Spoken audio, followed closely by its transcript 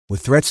With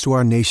threats to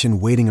our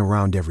nation waiting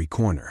around every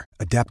corner,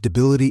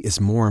 adaptability is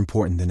more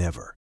important than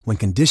ever. When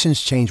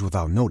conditions change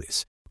without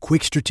notice,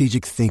 quick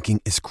strategic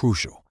thinking is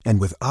crucial.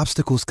 And with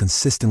obstacles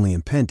consistently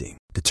impending,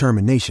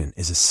 determination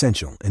is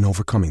essential in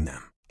overcoming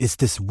them. It's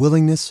this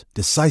willingness,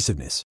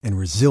 decisiveness, and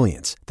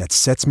resilience that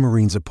sets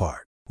Marines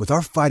apart. With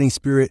our fighting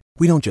spirit,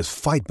 we don't just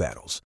fight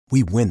battles,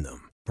 we win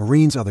them.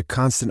 Marines are the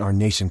constant our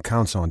nation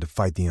counts on to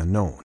fight the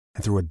unknown.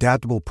 And through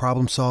adaptable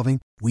problem solving,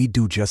 we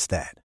do just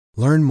that.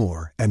 Learn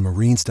more at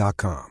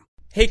marines.com.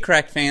 Hey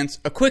Crack fans,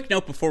 a quick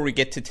note before we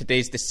get to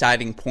today's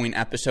Deciding Point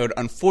episode.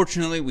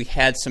 Unfortunately, we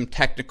had some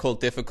technical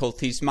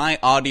difficulties. My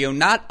audio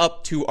not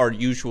up to our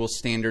usual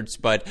standards,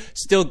 but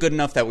still good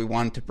enough that we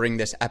wanted to bring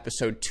this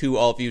episode to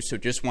all of you, so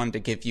just wanted to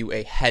give you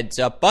a heads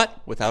up. But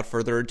without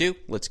further ado,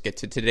 let's get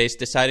to today's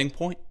Deciding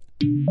Point.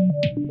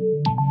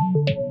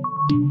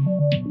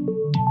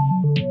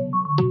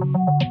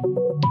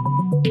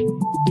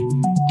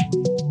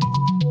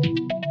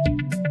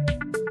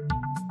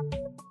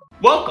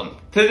 Welcome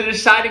to the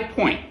Deciding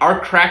Point, our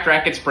Cracked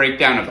Racquets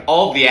breakdown of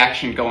all the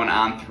action going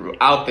on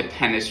throughout the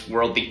tennis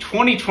world. The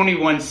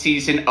 2021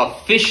 season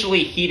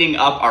officially heating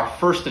up, our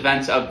first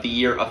events of the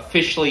year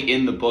officially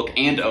in the book,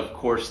 and of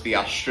course the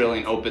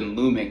Australian Open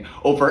looming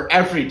over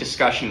every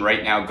discussion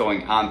right now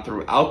going on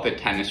throughout the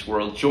tennis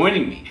world.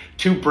 Joining me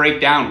to break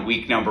down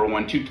week number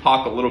one, to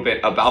talk a little bit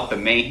about the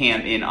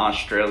mayhem in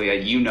Australia.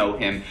 You know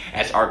him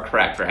as our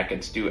Cracked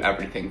Racquets Do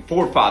Everything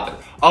forefather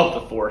of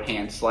the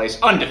forehand slice,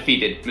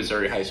 undefeated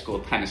Missouri high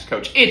school tennis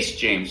coach. It's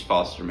James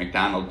Foster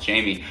McDonald.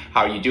 Jamie,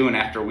 how are you doing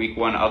after week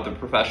one of the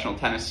professional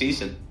tennis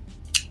season?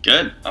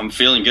 Good. I'm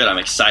feeling good. I'm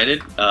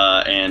excited.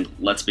 And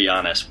let's be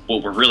honest,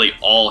 what we're really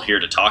all here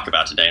to talk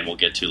about today, and we'll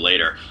get to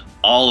later,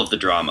 all of the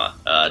drama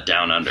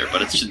down under.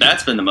 But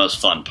that's been the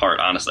most fun part,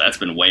 honestly. That's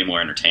been way more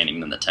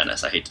entertaining than the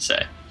tennis, I hate to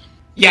say.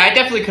 Yeah, I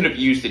definitely could have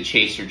used a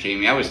chaser,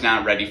 Jamie. I was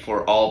not ready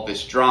for all of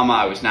this drama.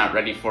 I was not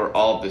ready for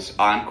all of this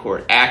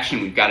on-court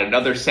action. We've got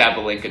another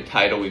Sabalenka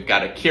title. We've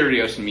got a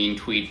Kyrgios mean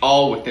tweet,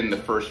 all within the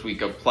first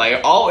week of play.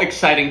 All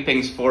exciting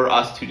things for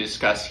us to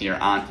discuss here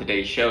on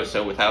today's show.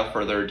 So without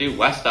further ado,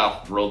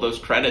 Westhoff, roll those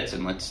credits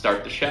and let's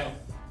start the show.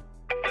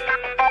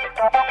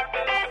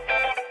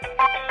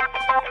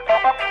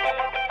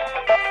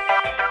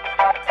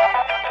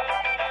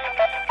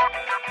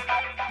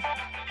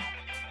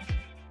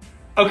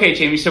 Okay,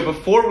 Jamie, so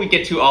before we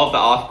get to all of the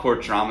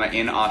off-court drama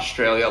in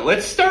Australia,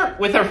 let's start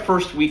with our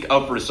first week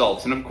of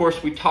results. And of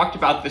course, we talked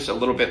about this a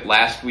little bit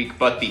last week,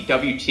 but the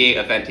WTA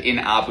event in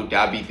Abu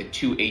Dhabi, the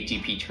two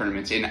ATP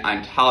tournaments in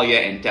Antalya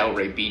and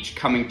Delray Beach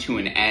coming to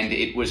an end.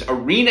 It was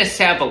Aryna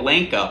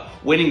Sabalenka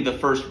winning the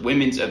first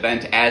women's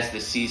event as the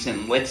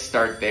season. Let's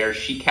start there.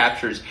 She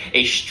captures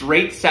a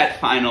straight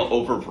set final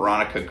over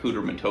Veronika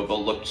Kudermetova.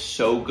 Looked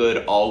so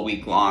good all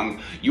week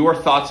long. Your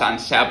thoughts on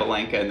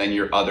Sabalenka and then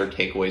your other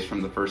takeaways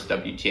from the first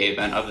WTA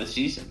event of the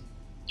season?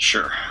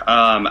 Sure.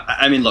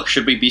 I mean, look,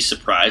 should we be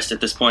surprised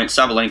at this point?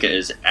 Sabalenka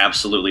is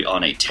absolutely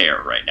on a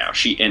tear right now.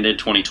 She ended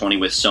 2020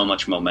 with so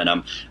much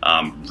momentum,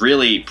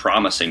 really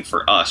promising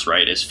for us,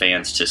 right, as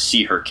fans to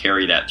see her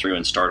carry that through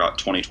and start out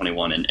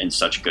 2021 in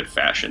such good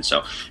fashion.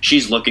 So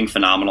she's looking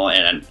phenomenal,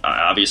 and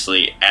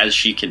obviously as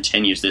she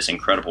continues this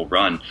incredible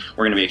run,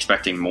 we're going to be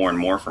expecting more and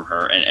more from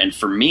her. And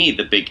for me,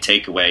 the big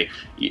takeaway,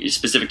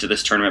 specific to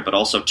this tournament, but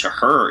also to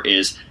her,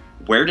 is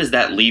where does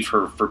that leave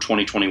her for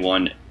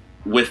 2021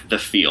 with the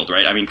field,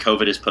 right? I mean,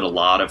 COVID has put a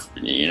lot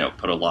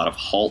of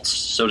halts,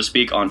 so to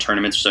speak, on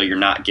tournaments, so you're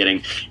not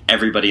getting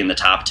everybody in the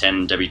top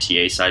 10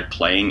 WTA side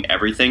playing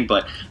everything,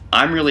 but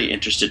I'm really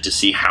interested to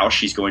see how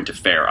she's going to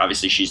fare.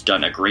 Obviously, she's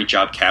done a great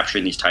job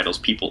capturing these titles,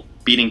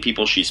 beating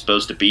people she's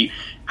supposed to beat.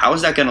 How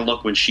is that going to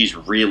look when she's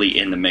really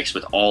in the mix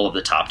with all of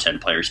the top 10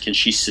 players? Can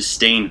she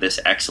sustain this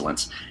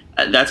excellence?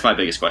 That's my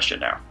biggest question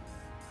now.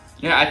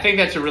 Yeah, I think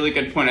that's a really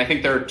good point. I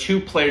think there are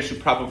two players who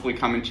probably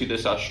come into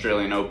this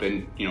Australian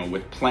Open,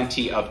 with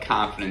plenty of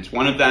confidence.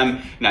 One of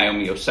them,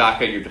 Naomi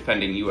Osaka, your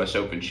defending U.S.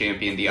 Open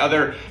champion. The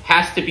other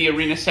has to be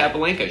Aryna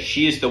Sabalenka.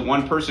 She is the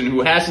one person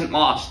who hasn't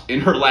lost in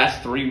her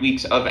last 3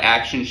 weeks of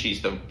action.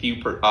 She's the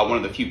one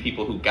of the few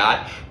people who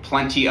got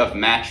plenty of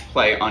match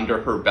play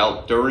under her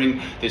belt during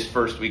this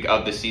first week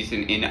of the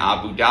season in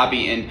Abu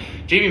Dhabi. And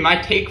Jamie,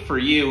 my take for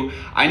you,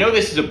 I know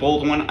this is a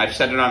bold one. I've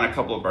said it on a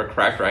couple of our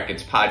Cracked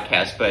Racquets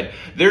podcasts, but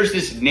there's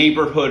this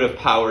neighborhood of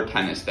power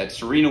tennis that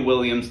Serena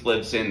Williams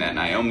lives in, that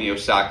Naomi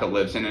Osaka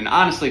lives in, and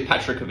honestly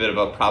Petra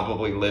Kvitova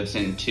probably lives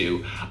in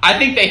too. I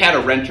think they had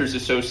a Renters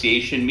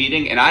Association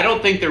meeting, and I don't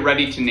think they're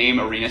ready to name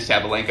Aryna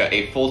Sabalenka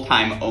a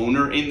full-time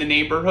owner in the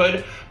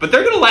neighborhood, but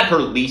they're going to let her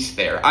lease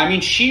there. I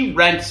mean, she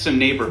rents some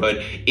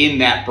neighborhood in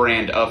that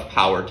brand of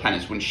power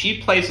tennis. When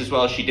she plays as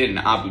well as she did in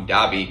Abu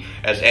Dhabi,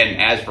 as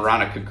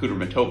Veronika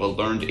Kudermetova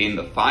learned in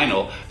the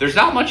final, there's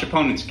not much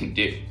opponents can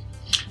do.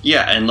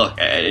 Yeah, and look,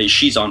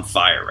 she's on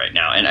fire right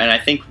now. And I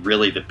think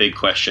really the big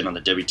question on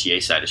the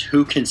WTA side is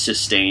who can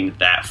sustain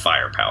that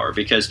firepower?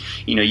 Because,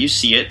 you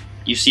see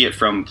it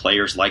from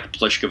players like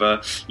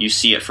Pliskova. You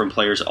see it from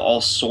players all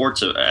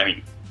sorts of,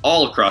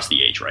 all across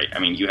the age, right? I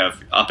mean, you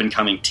have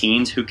up-and-coming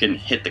teens who can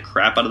hit the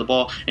crap out of the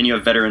ball, and you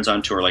have veterans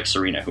on tour like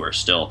Serena who are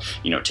still,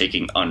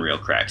 taking unreal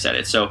cracks at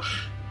it. So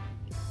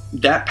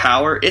that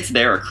power, it's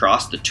there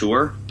across the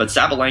tour, but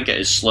Sabalenka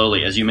is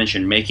slowly, as you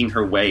mentioned, making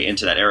her way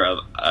into that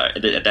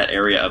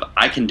area of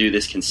I can do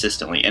this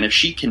consistently. And if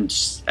she can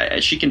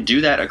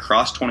do that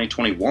across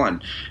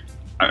 2021,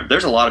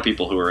 there's a lot of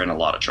people who are in a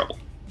lot of trouble.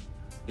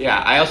 Yeah,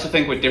 I also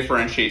think what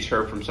differentiates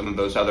her from some of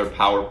those other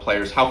power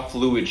players, how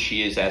fluid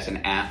she is as an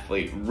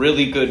athlete.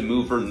 Really good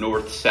mover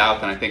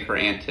north-south, and I think her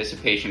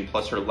anticipation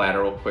plus her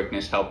lateral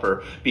quickness help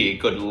her be a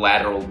good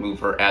lateral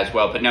mover as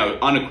well. But no,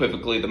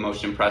 unequivocally the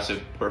most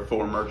impressive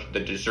performer, the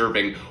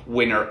deserving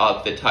winner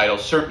of the title.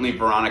 Certainly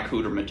Veronika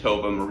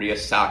Kudermetova, Maria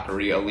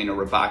Sakkari, Alina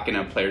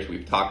Rybakina, players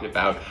we've talked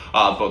about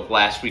both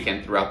last week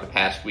and throughout the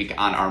past week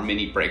on our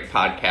mini break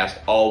podcast,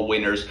 all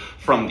winners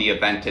from the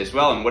event as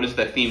well. And what is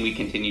the theme we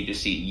continue to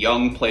see?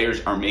 Young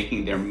players are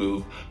making their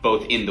move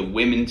both in the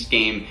women's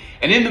game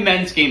and in the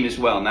men's game as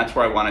well. And that's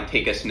where I want to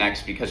take us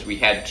next, because we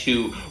had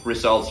two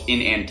results in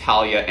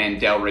Antalya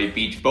and Delray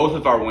Beach. Both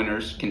of our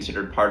winners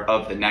considered part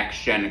of the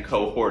next gen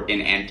cohort in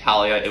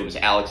Antalya. It was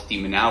Alex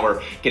de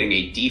Minaur getting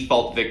a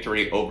default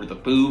victory over the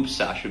Boob,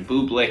 Sasha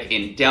Bublik.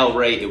 In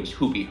Delray, it was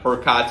Hubie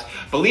Hurkacz.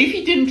 Believe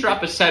he didn't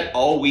drop a set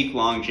all week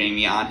long,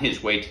 Jamie. On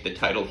his way to the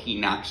title, he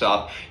knocks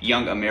off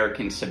young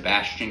American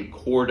Sebastian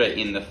Korda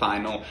in the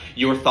final.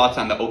 Your thoughts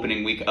on the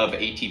opening week of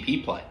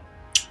ATP play?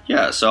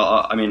 Yeah,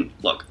 so,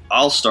 look,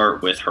 I'll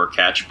start with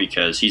Hurkacz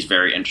because he's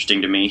very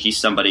interesting to me. He's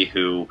somebody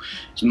whose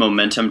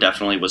momentum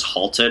definitely was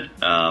halted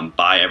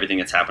by everything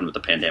that's happened with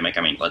the pandemic.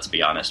 I mean, let's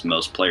be honest,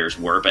 most players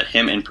were, but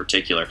him in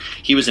particular,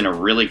 he was in a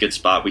really good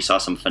spot. We saw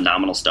some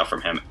phenomenal stuff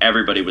from him.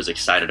 Everybody was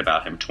excited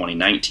about him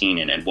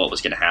 2019 and what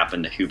was going to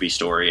happen, the Hubie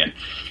story. And,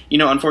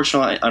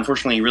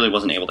 unfortunately, he really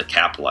wasn't able to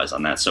capitalize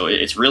on that. So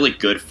it's really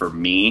good for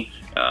me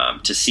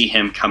to see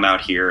him come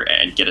out here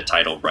and get a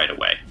title right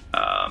away.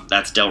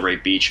 That's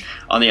Delray Beach.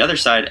 On the other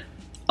side,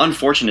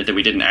 unfortunate that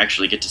we didn't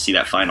actually get to see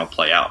that final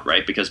play out,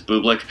 right? Because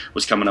Bublik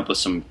was coming up with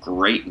some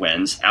great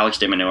wins. Alex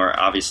de Minaur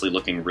obviously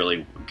looking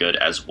really good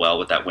as well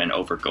with that win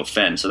over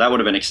Goffin. So that would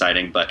have been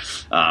exciting. But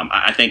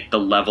I think the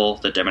level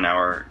that de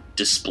Minaur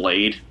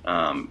displayed,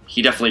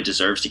 he definitely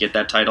deserves to get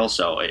that title.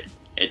 So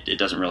it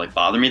doesn't really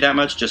bother me that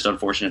much. Just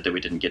unfortunate that we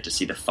didn't get to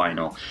see the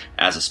final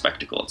as a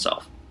spectacle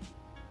itself.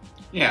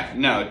 Yeah,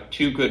 no,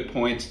 two good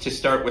points. To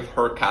start with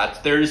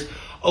Hurkacz, there's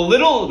a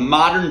little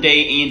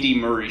modern-day Andy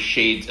Murray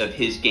shades of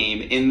his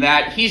game in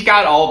that he's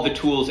got all of the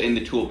tools in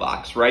the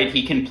toolbox, right?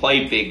 He can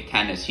play big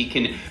tennis. He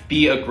can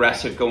be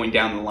aggressive going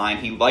down the line.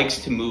 He likes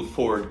to move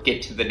forward,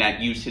 get to the net,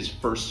 use his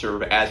first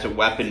serve as a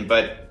weapon,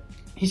 but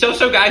he's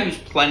also a guy who's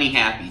plenty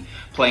happy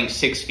playing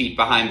 6 feet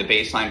behind the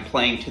baseline,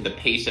 playing to the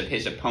pace of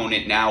his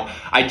opponent. Now,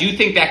 I do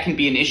think that can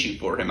be an issue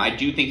for him. I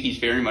do think he's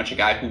very much a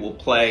guy who will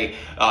play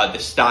the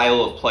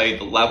style of play,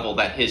 the level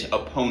that his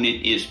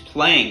opponent is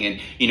playing.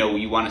 And,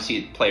 you want to see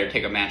a player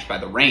take a match by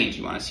the reins.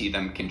 You want to see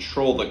them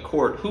control the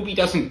court. Hubie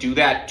doesn't do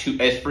that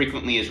as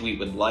frequently as we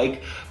would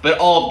like, but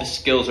all of the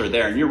skills are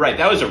there. And you're right,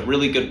 that was a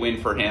really good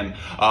win for him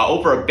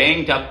over a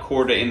banged-up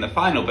Korda in the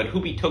final, but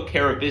Hubie took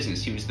care of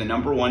business. He was the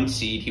number one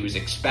seed. He was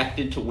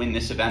expected to win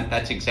this event.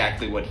 That's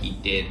exactly what he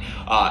did.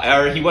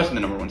 Or he wasn't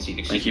the number one seed.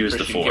 I think he was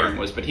Christian the 4. Garin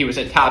was, but he was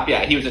a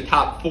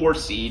top 4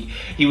 seed.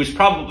 He was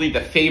probably the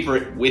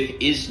favorite with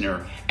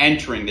Isner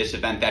entering this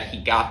event that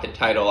he got the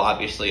title.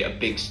 Obviously, a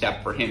big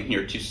step for him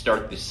here to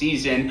start the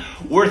season.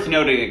 Worth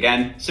noting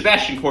again,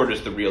 Sebastian Korda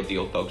is the real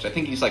deal, folks. I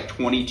think he's like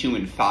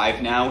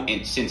 22-5 now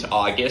since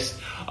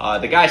August.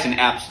 The guy's an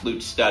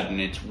absolute stud,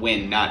 and it's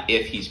when, not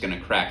if, he's going to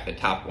crack the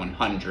top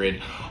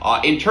 100.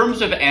 In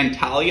terms of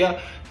Antalya,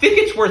 I think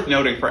it's worth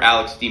noting for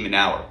Alex de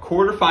Minaur.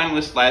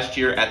 Quarterfinalist last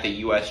year at the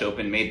U.S.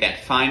 Open, made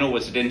that final,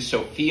 was it in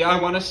Sofia, I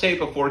want to say,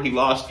 before he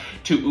lost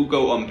to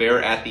Ugo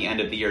Humbert at the end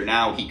of the year.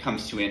 Now he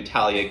comes to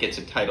Antalya, gets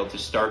a title to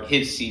start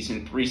his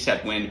season,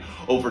 3-set win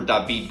over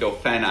David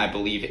Goffin, I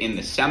believe, in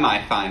the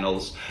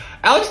semifinals.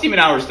 Alex de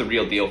Minaur is the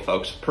real deal,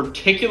 folks,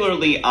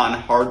 particularly on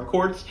hard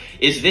courts.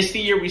 Is this the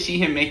year we see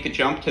him make the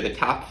jump to the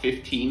top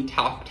 15,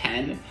 top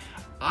 10?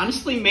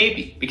 Honestly,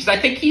 maybe, because I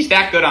think he's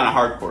that good on a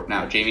hard court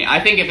now, Jamie. I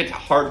think if it's a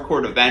hard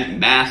court event,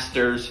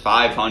 Masters,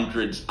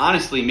 500s,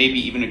 honestly, maybe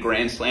even a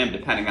Grand Slam,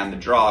 depending on the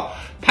draw,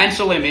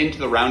 pencil him into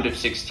the round of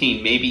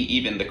 16, maybe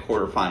even the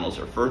quarterfinals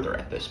or further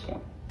at this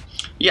point.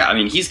 Yeah, I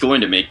mean, he's going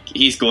to be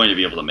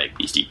able to make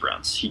these deep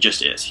runs. He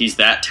just is. He's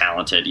that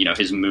talented.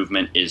 His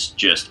movement is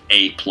just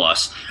A+.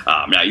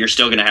 Now, you're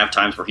still going to have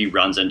times where he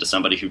runs into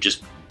somebody who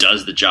just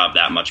does the job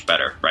that much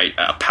better, right?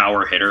 A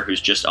power hitter who's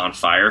just on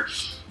fire.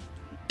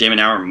 de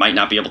Minaur might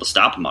not be able to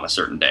stop him on a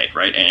certain day,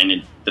 right?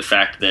 And the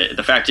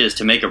fact is,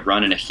 to make a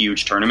run in a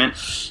huge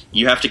tournament,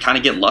 you have to kind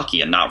of get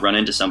lucky and not run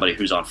into somebody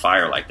who's on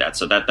fire like that.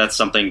 So that's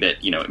something that,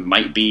 it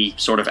might be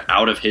sort of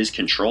out of his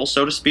control,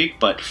 so to speak.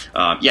 But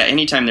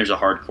anytime there's a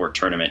hardcore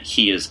tournament,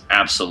 he is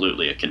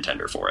absolutely a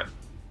contender for it.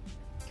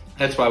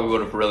 That's why we would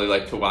have really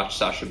liked to watch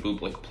Sasha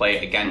Bublik play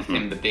against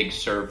him. The big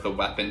serve, the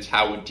weapons,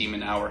 how would De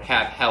Minaur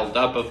have held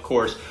up, of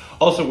course.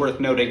 Also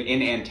worth noting, in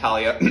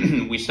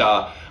Antalya, we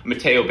saw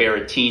Matteo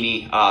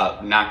Berrettini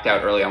knocked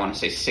out early, I want to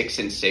say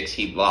 6-6.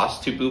 He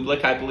lost to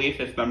Bublik, I believe,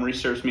 if memory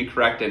serves me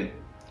correct. And,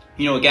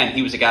 again,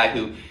 he was a guy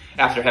who,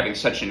 after having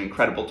such an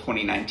incredible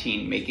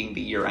 2019, making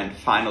the year-end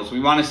finals, we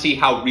want to see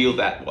how real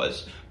that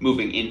was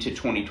moving into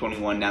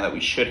 2021 now that we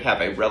should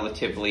have a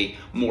relatively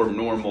more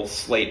normal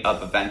slate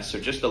of events. So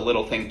just a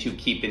little thing to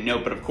keep in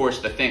note. But of course,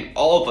 the thing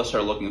all of us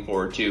are looking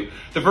forward to,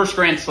 the first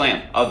Grand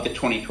Slam of the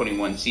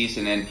 2021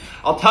 season. And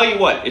I'll tell you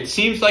what, it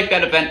seems like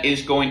that event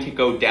is going to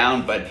go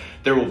down, but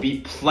there will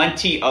be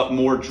plenty of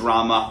more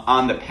drama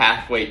on the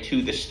pathway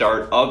to the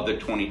start of the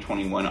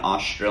 2021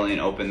 Australian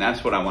Open.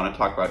 That's what I want to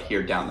talk about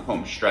here down the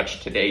home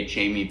stretch today,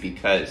 Jamie,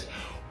 because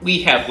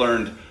we have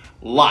learned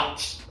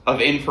lots of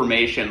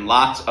information,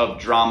 lots of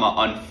drama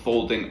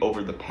unfolding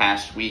over the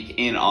past week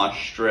in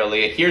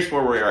Australia. Here's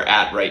where we are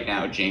at right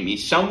now, Jamie.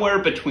 Somewhere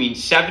between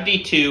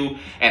 72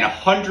 and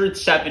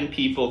 107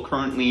 people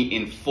currently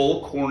in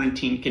full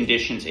quarantine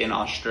conditions in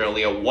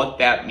Australia. What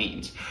that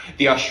means.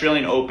 The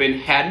Australian Open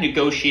had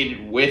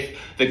negotiated with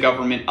the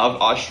government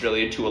of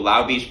Australia to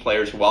allow these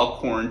players,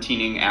 while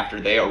quarantining after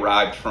they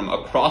arrived from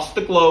across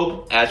the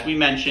globe, as we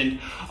mentioned,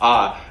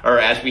 or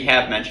as we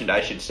have mentioned,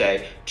 I should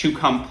say, to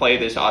come play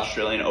this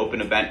Australian Open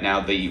event.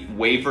 Now, the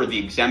waiver, the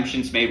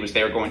exemptions made was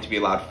they are going to be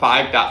allowed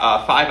 5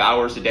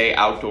 hours a day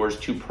outdoors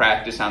to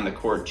practice on the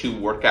court, to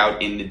work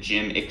out in the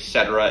gym,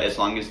 etc., as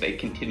long as they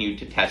continue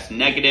to test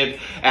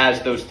negative.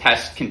 As those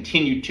tests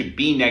continue to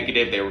be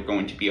negative, they were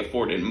going to be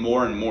afforded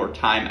more and more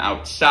time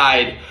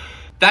outside.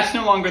 That's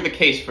no longer the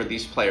case for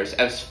these players,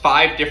 as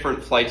 5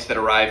 different flights that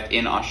arrived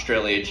in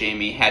Australia,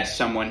 Jamie, had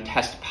someone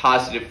test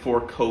positive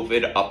for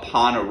COVID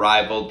upon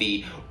arrival.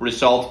 The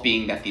result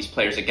being that these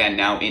players, again,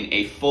 now in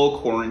a full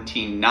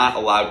quarantine, not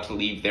allowed to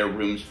leave their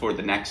rooms for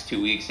the next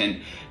 2 weeks.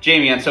 And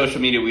Jamie, on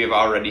social media, we have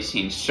already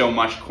seen so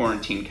much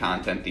quarantine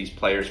content. These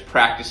players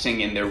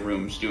practicing in their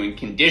rooms, doing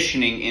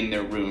conditioning in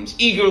their rooms,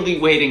 eagerly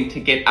waiting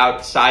to get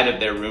outside of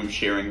their room,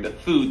 sharing the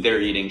food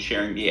they're eating,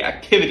 sharing the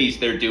activities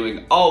they're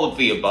doing, all of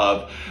the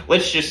above.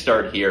 Let's just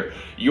start here.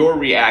 Your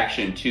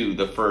reaction to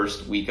the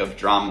first week of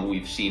drama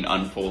we've seen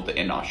unfold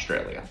in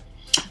Australia.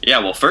 Yeah,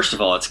 well, first of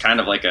all, it's kind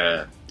of like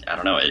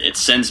it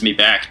sends me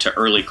back to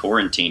early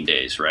quarantine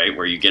days, right?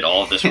 Where you get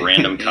all of this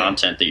random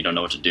content that you don't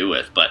know what to do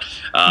with. But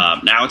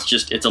now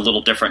it's a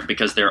little different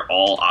because they're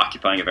all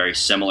occupying a very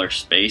similar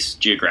space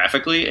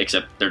geographically,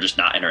 except they're just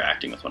not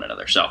interacting with one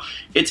another. So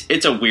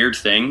it's a weird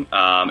thing.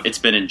 It's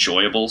been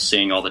enjoyable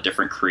seeing all the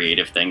different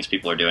creative things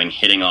people are doing,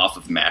 hitting off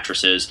of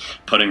mattresses,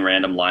 putting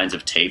random lines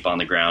of tape on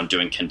the ground,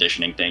 doing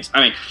conditioning things.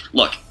 I mean,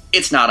 look,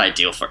 it's not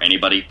ideal for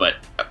anybody, but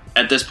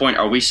at this point,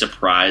 are we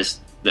surprised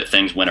that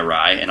things went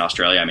awry in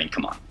Australia? I mean,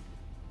 come on.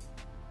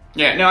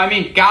 Yeah, no, I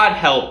mean, God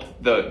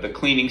help the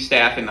cleaning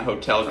staff in the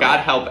hotel. God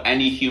help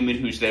any human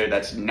who's there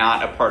that's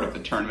not a part of the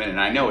tournament. And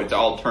I know it's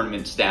all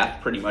tournament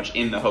staff pretty much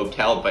in the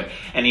hotel, but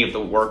any of the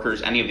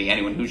workers,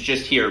 anyone who's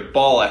just here,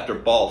 ball after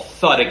ball,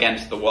 thud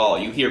against the wall.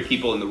 You hear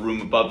people in the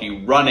room above you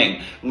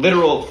running,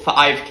 literal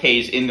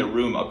 5Ks in the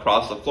room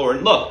across the floor.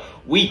 And look,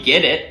 we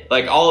get it.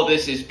 Like, all of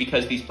this is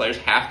because these players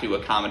have to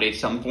accommodate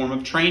some form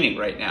of training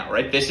right now,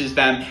 right? This is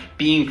them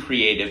being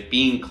creative,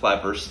 being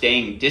clever,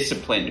 staying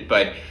disciplined,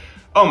 but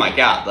oh my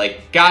God,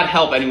 like, God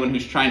help anyone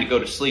who's trying to go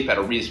to sleep at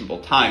a reasonable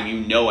time.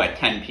 At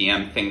 10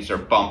 p.m. things are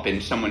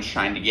bumping. Someone's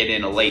trying to get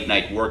in a late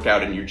night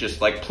workout and you're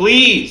just like,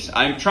 please,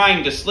 I'm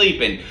trying to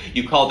sleep. And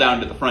you call down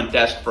to the front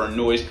desk for a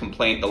noise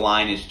complaint. The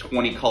line is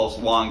 20 calls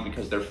long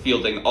because they're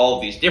fielding all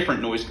of these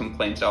different noise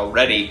complaints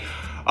already.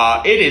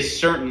 It is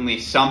certainly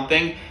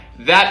something.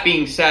 That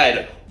being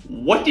said,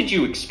 what did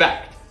you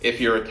expect? If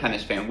you're a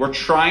tennis fan, we're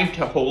trying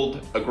to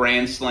hold a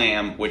Grand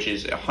Slam, which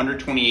is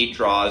 128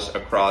 draws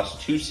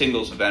across 2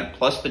 singles event,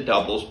 plus the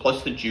doubles,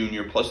 plus the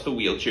junior, plus the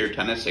wheelchair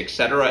tennis,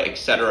 etc.,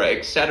 etc.,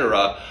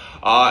 etc.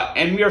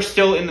 And we are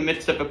still in the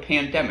midst of a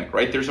pandemic,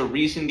 right? There's a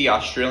reason the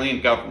Australian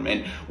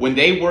government, when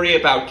they worry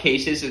about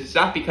cases, it's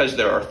not because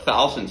there are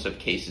thousands of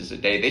cases a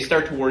day. They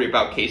start to worry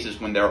about cases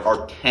when there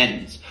are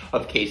tens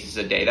of cases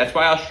a day. That's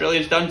why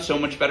Australia's done so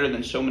much better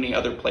than so many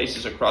other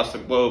places across the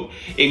globe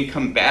in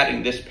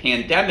combating this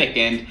pandemic.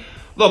 And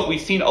look,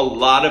 we've seen a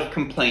lot of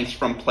complaints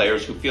from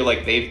players who feel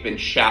like they've been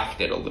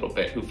shafted a little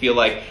bit, who feel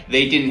like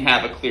they didn't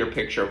have a clear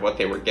picture of what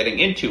they were getting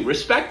into.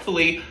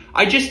 Respectfully,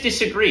 I just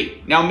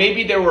disagree. Now,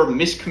 maybe there were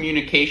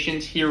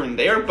miscommunications here and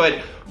there,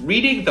 but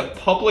reading the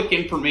public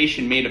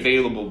information made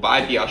available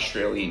by the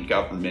Australian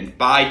government,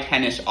 by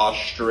Tennis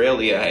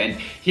Australia, and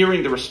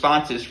hearing the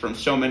responses from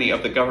so many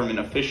of the government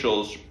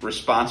officials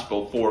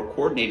responsible for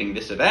coordinating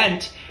this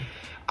event,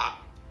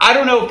 I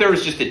don't know if there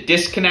was just a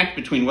disconnect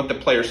between what the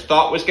players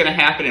thought was going to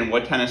happen and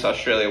what Tennis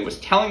Australia was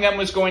telling them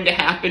was going to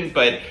happen,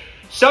 but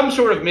some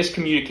sort of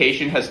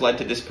miscommunication has led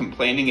to this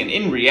complaining, and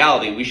in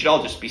reality, we should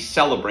all just be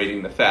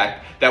celebrating the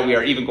fact that we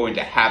are even going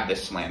to have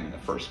this slam in the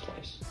first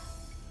place.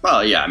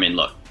 Well, yeah, I mean,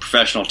 look,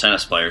 professional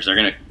tennis players,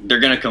 they're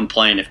gonna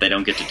complain if they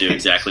don't get to do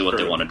exactly what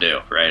they want to do,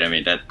 right? I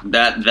mean,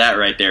 that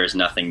right there is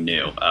nothing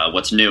new.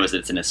 What's new is that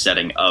it's in a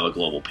setting of a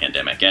global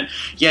pandemic. And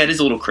yeah, it is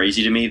a little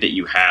crazy to me that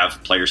you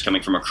have players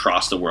coming from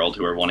across the world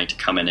who are wanting to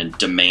come in and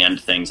demand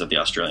things of the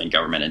Australian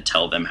government and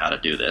tell them how to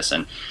do this.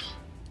 And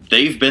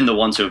they've been the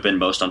ones who have been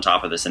most on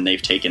top of this, and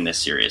they've taken this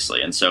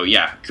seriously. And so,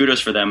 yeah, kudos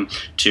for them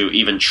to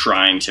even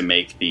trying to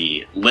make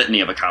the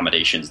litany of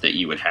accommodations that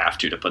you would have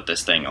to put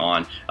this thing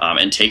on,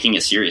 and taking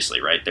it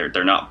seriously, right?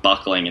 They're not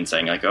buckling and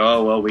saying like,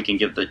 oh, well, we can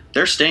give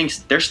they're staying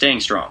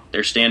strong.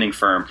 They're standing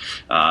firm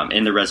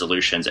in the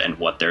resolutions and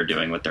what they're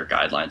doing with their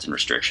guidelines and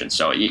restrictions.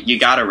 So you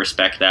got to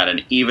respect that.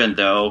 And even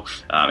though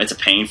it's a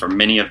pain for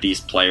many of these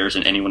players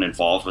and anyone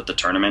involved with the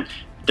tournament,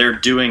 they're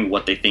doing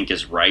what they think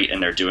is right,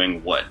 and they're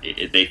doing what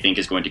they think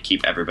is going to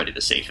keep everybody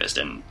the safest.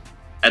 And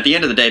at the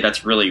end of the day,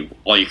 that's really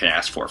all you can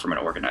ask for from an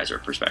organizer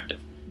perspective.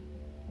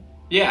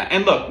 Yeah,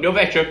 and look,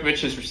 Novak Djokovic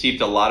has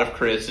received a lot of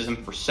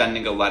criticism for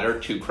sending a letter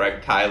to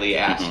Craig Tiley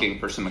asking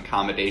for some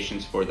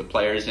accommodations for the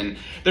players, and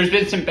there's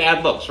been some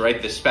bad looks,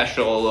 right? The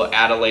special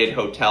Adelaide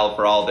hotel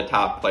for all the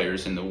top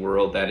players in the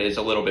world that is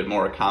a little bit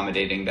more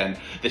accommodating than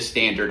the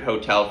standard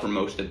hotel for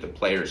most of the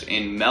players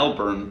in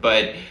Melbourne,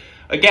 but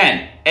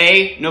again,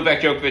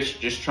 Novak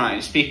Djokovic just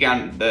trying, speaking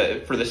on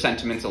for the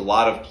sentiments, a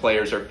lot of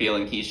players are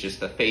feeling he's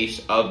just the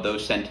face of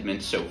those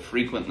sentiments so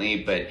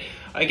frequently. But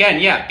again,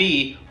 yeah,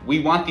 B, we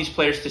want these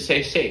players to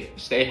stay safe,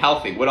 stay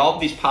healthy. What all of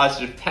these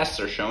positive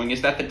tests are showing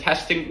is that the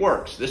testing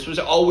works. This was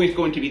always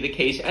going to be the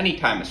case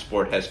anytime a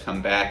sport has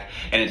come back,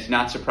 and it's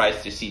not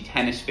surprised to see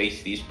tennis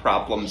face these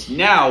problems.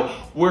 Now,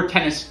 where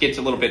tennis gets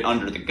a little bit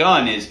under the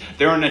gun is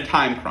they're in a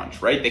time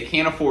crunch, right? They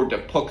can't afford to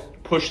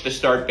push the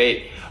start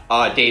date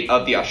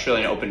of the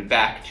Australian Open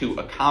back to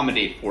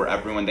accommodate for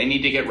everyone. They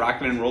need to get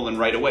rocking and rolling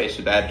right away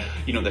so that,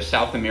 the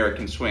South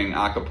American swing,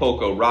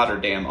 Acapulco,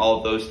 Rotterdam, all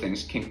of those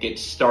things can get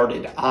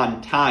started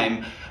on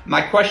time.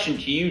 My question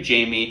to you,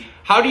 Jamie,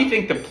 how do you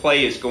think the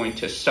play is going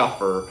to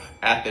suffer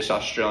at this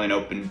Australian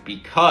Open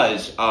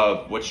because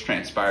of what's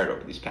transpired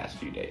over these past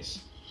few days?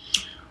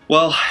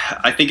 Well,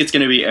 I think it's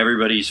going to be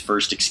everybody's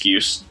first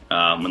excuse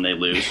when they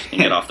lose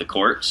and get off the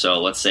court.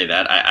 So let's say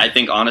that. I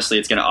think, honestly,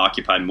 it's going to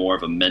occupy more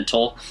of a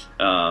mental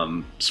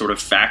sort of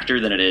factor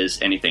than it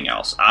is anything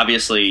else.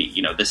 Obviously,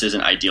 this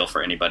isn't ideal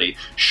for anybody.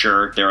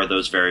 Sure, there are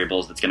those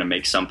variables that's going to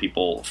make some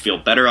people feel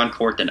better on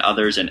court than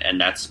others, and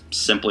that's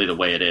simply the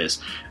way it is.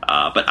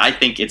 But I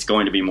think it's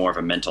going to be more of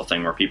a mental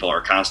thing where people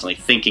are constantly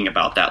thinking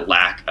about that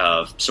lack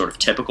of sort of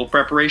typical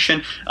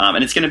preparation,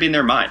 and it's going to be in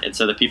their mind. And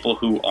so the people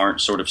who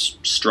aren't sort of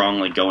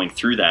strongly going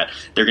through that,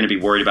 they're going to be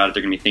worried about it.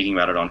 They're going to be thinking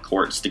about it on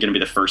court. It's going to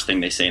be the first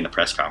thing they say in the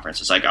press conference.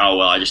 It's like, oh,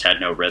 well, I just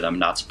had no rhythm.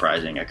 Not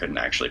surprising. I couldn't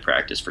actually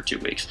practice for 2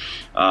 weeks.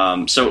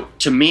 So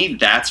to me,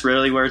 that's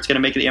really where it's going to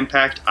make the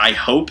impact. I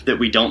hope that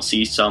we don't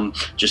see some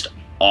just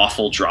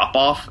awful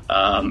drop-off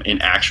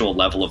in actual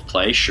level of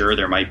play. Sure,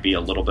 there might be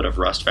a little bit of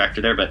rust factor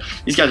there, but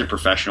these guys are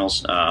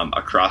professionals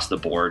across the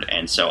board,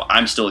 and so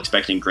I'm still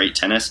expecting great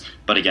tennis,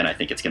 but again, I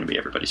think it's going to be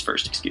everybody's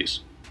first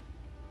excuse.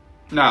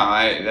 No,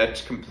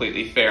 that's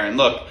completely fair. And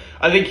look,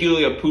 I think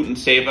Yulia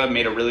Putintseva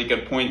made a really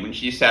good point when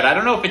she said, I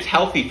don't know if it's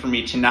healthy for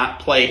me to not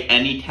play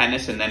any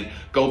tennis and then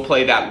go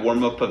play that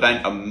warm-up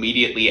event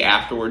immediately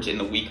afterwards in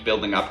the week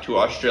building up to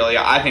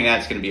Australia. I think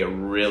that's going to be a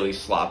really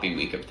sloppy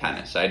week of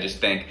tennis. I just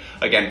think,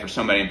 again, for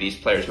so many of these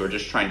players who are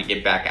just trying to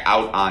get back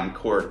out on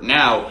court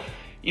now,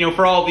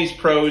 for all of these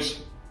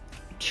pros,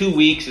 2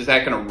 weeks, is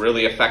that going to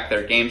really affect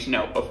their games?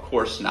 No, of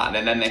course not.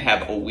 And then they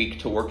have a week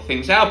to work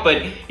things out.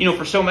 But,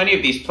 for so many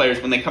of these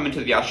players, when they come into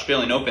the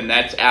Australian Open,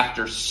 that's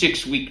after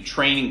 6-week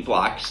training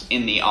blocks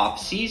in the off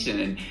season.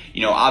 And,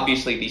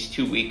 obviously these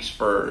 2 weeks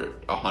for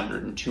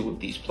 102 of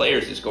these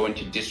players is going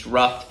to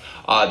disrupt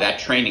that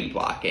training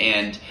block.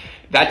 And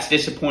that's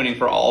disappointing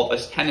for all of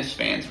us tennis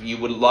fans. You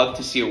would love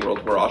to see a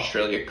world where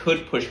Australia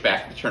could push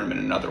back the tournament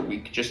another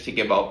week just to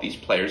give all these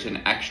players an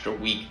extra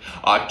week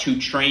to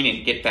train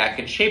and get back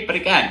in shape. But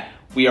again,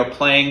 we are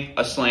playing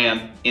a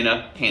slam in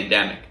a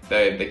pandemic.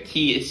 The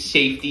key is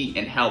safety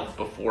and health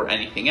before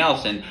anything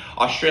else. And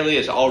Australia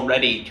is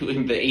already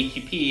doing the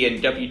ATP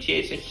and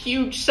WTA. It's a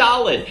huge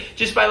solid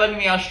just by letting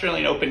the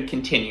Australian Open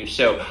continue.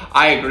 So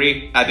I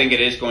agree. I think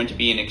it is going to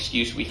be an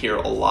excuse we hear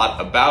a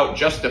lot about,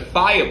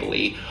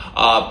 justifiably.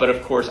 But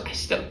of course,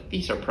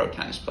 these are pro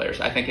tennis players.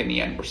 I think in the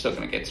end, we're still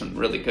going to get some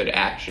really good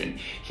action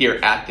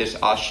here at this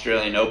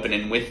Australian Open.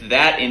 And with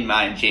that in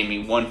mind, Jamie,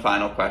 one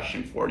final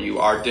question for you.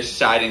 Our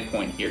deciding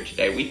point here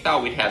today. We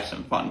thought we'd have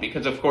some fun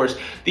because, of course,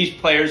 these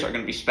players are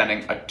going to be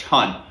spending a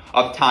ton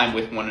of time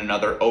with one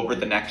another over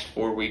the next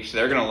 4 weeks.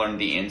 They're going to learn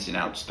the ins and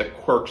outs, the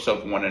quirks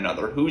of one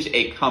another. Who's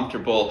a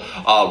comfortable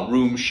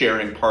room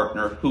sharing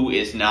partner? Who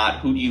is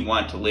not? Who do you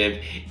want to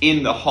live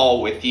in the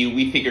hall with you?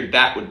 We figured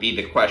that would be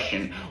the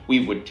question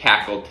we would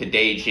tackle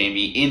today,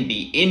 Jamie, in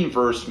the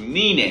inverse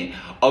meaning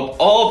of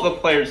all of the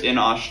players in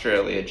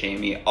Australia,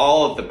 Jamie,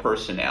 all of the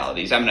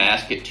personalities. I'm going to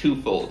ask it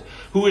twofold.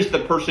 Who is the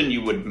person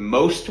you would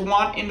most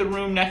want in the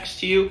room next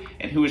to you?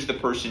 And who is the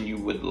person you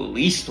would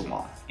least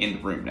want in the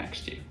room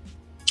next to you?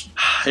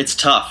 It's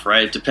tough,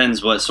 right? It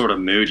depends what sort of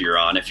mood you're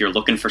on. If you're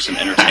looking for some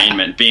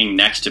entertainment, being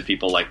next to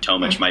people like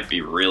Tomic might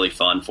be really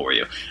fun for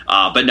you.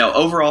 But no,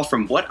 overall,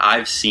 from what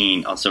I've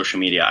seen on social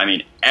media, I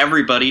mean,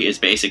 everybody is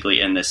basically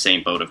in the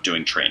same boat of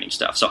doing training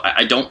stuff. So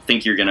I don't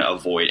think you're going to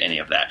avoid any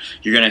of that.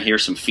 You're going to hear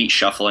some feet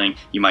shuffling.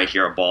 You might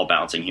hear a ball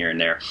bouncing here and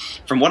there.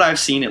 From what I've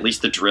seen, at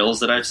least the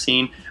drills that I've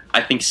seen,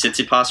 I think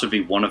Tsitsipas would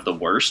be one of the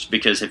worst,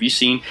 because have you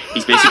seen,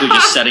 he's basically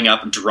just setting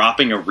up,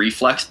 dropping a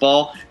reflex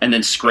ball, and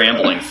then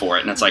scrambling for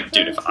it. And it's like,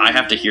 dude, if I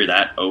have to hear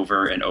that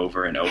over and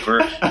over and over,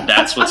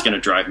 that's what's going to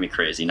drive me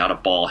crazy, not a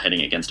ball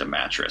hitting against a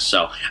mattress.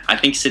 So I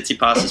think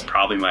Tsitsipas is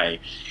probably my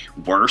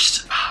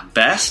worst.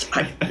 Best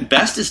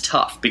is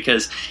tough,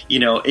 because, you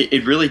know,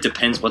 it really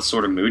depends what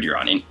sort of mood you're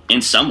on.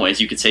 In some ways,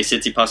 you could say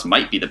Tsitsipas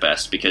might be the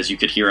best, because you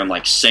could hear him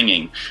like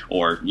singing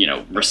or, you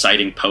know,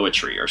 reciting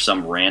poetry or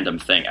some random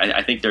thing.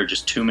 I think there are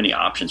just too many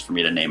options for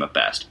me to name a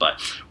best.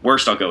 But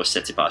worst, I'll go with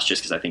Tsitsipas,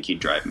 just because I think he'd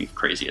drive me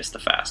craziest the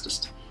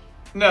fastest.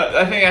 No,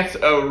 I think that's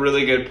a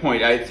really good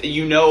point.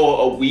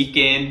 A week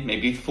in,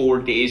 maybe 4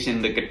 days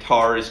in, the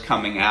guitar is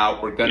coming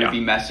out. We're going to be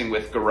messing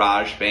with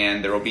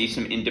GarageBand. There will be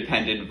some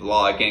independent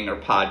vlogging or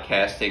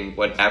podcasting,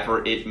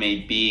 whatever it may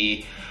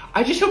be.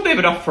 I just hope they have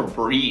enough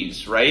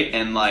Febreze, right?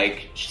 And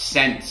like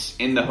scents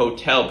in the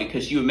hotel,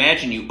 because you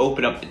imagine you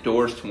open up the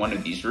doors to one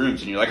of these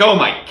rooms and you're like, oh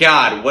my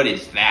God, what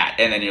is that?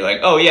 And then you're like,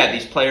 oh yeah,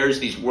 these players,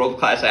 these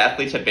world-class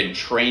athletes have been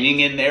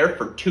training in there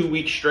for 2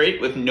 weeks straight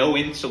with no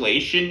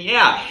insulation.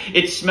 Yeah,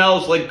 it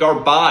smells like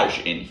garbage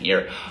in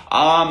here.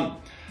 God,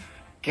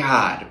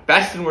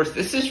 best and worst.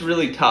 This is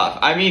really tough.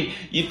 I mean,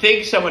 you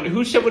think someone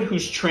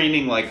who's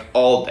training like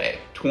all day,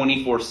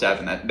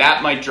 24/7,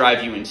 that might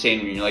drive you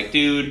insane when you're like,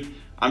 dude,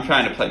 I'm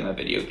trying to play my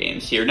video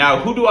games here. Now,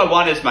 who do I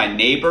want as my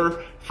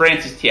neighbor?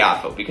 Francis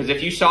Tiafoe. Because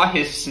if you saw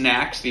his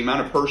snacks, the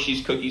amount of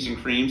Hershey's cookies and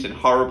creams and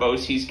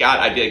Haribos he's got,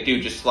 I'd be like,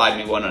 dude, just slide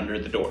me one under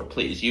the door,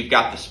 please. You've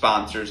got the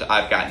sponsors.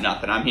 I've got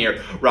nothing. I'm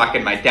here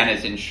rocking my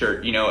Denizen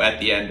shirt, you know, at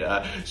the end.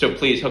 So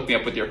please hook me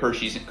up with your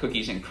Hershey's and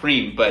cookies and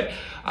cream. But,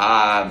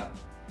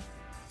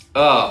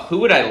 who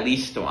would I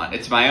least want?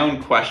 It's my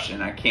own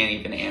question. I can't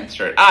even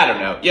answer it. I don't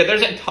know. Yeah,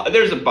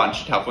 there's a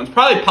bunch of tough ones.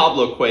 Probably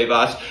Pablo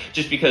Cuevas,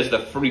 just because the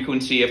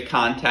frequency of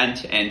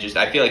content, and just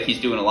I feel like he's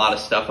doing a lot of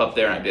stuff up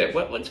there, and I'd be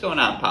like, what's going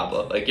on,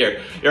 Pablo? Like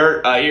you're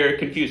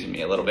confusing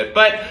me a little bit.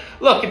 But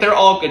look, they're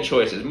all good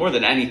choices. More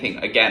than anything,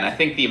 again, I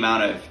think the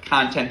amount of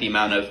content, the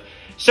amount of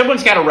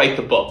someone's got to write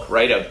the book,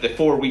 right, of the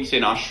 4 weeks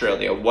in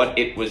Australia, what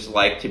it was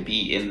like to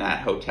be in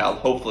that hotel.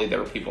 Hopefully there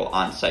were people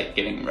on site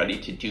getting ready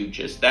to do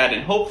just that.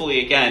 And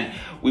hopefully, again,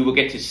 we will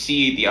get to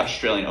see the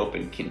Australian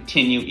Open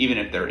continue, even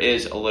if there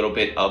is a little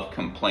bit of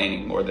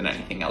complaining more than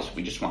anything else.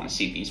 We just want to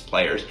see these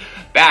players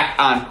back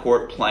on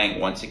court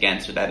playing once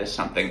again. So that is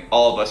something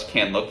all of us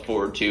can look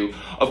forward to.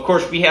 Of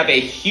course, we have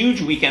a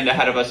huge weekend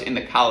ahead of us in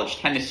the college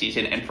tennis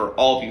season. And for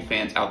all of you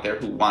fans out there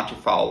who want to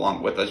follow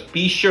along with us,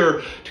 be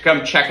sure to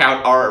come check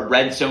out our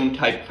Red Zone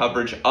type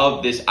coverage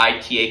of this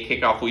ITA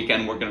kickoff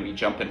weekend. We're going to be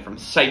jumping from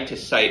site to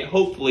site.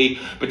 Hopefully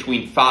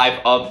between 5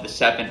 of the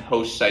 7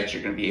 host sites,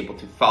 you're going to be able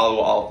to follow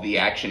all of the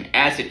action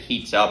as it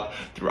heats up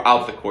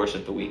throughout the course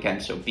of the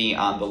weekend. So be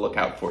on the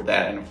lookout for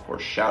that. And of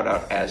course, shout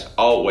out as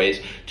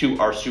always to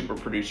our super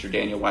producer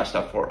Daniel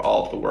Westoff for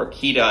all of the work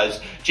he does.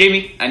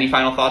 Jamie, any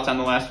final thoughts on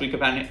the last week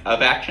of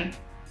action?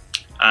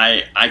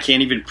 I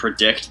can't even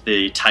predict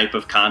the type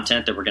of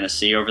content that we're going to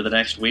see over the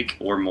next week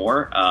or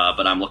more,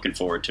 but I'm looking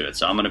forward to it.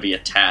 So I'm going to be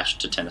attached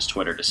to Tennis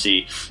Twitter to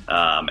see.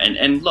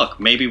 And look,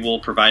 maybe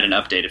we'll provide an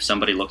update. If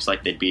somebody looks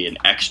like they'd be an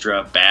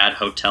extra bad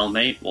hotel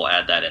mate, we'll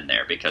add that in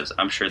there, because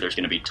I'm sure there's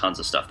going to be tons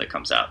of stuff that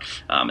comes out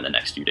in the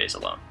next few days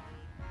alone.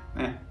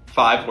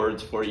 5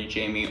 words for you,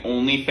 Jamie.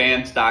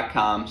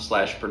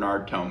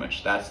 Onlyfans.com/Bernard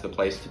Tomic. That's the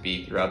place to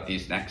be throughout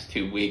these next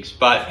 2 weeks.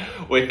 But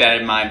with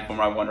that in mind, for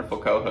my wonderful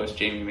co-host,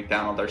 Jamie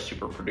McDonald, our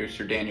super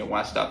producer, Daniel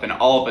Westoff, and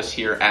all of us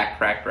here at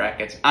Cracked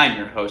Rackets, I'm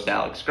your host,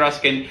 Alex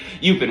Gruskin.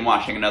 You've been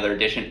watching another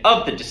edition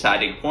of The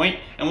Deciding Point,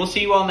 and we'll see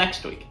you all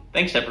next week.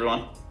 Thanks,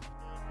 everyone.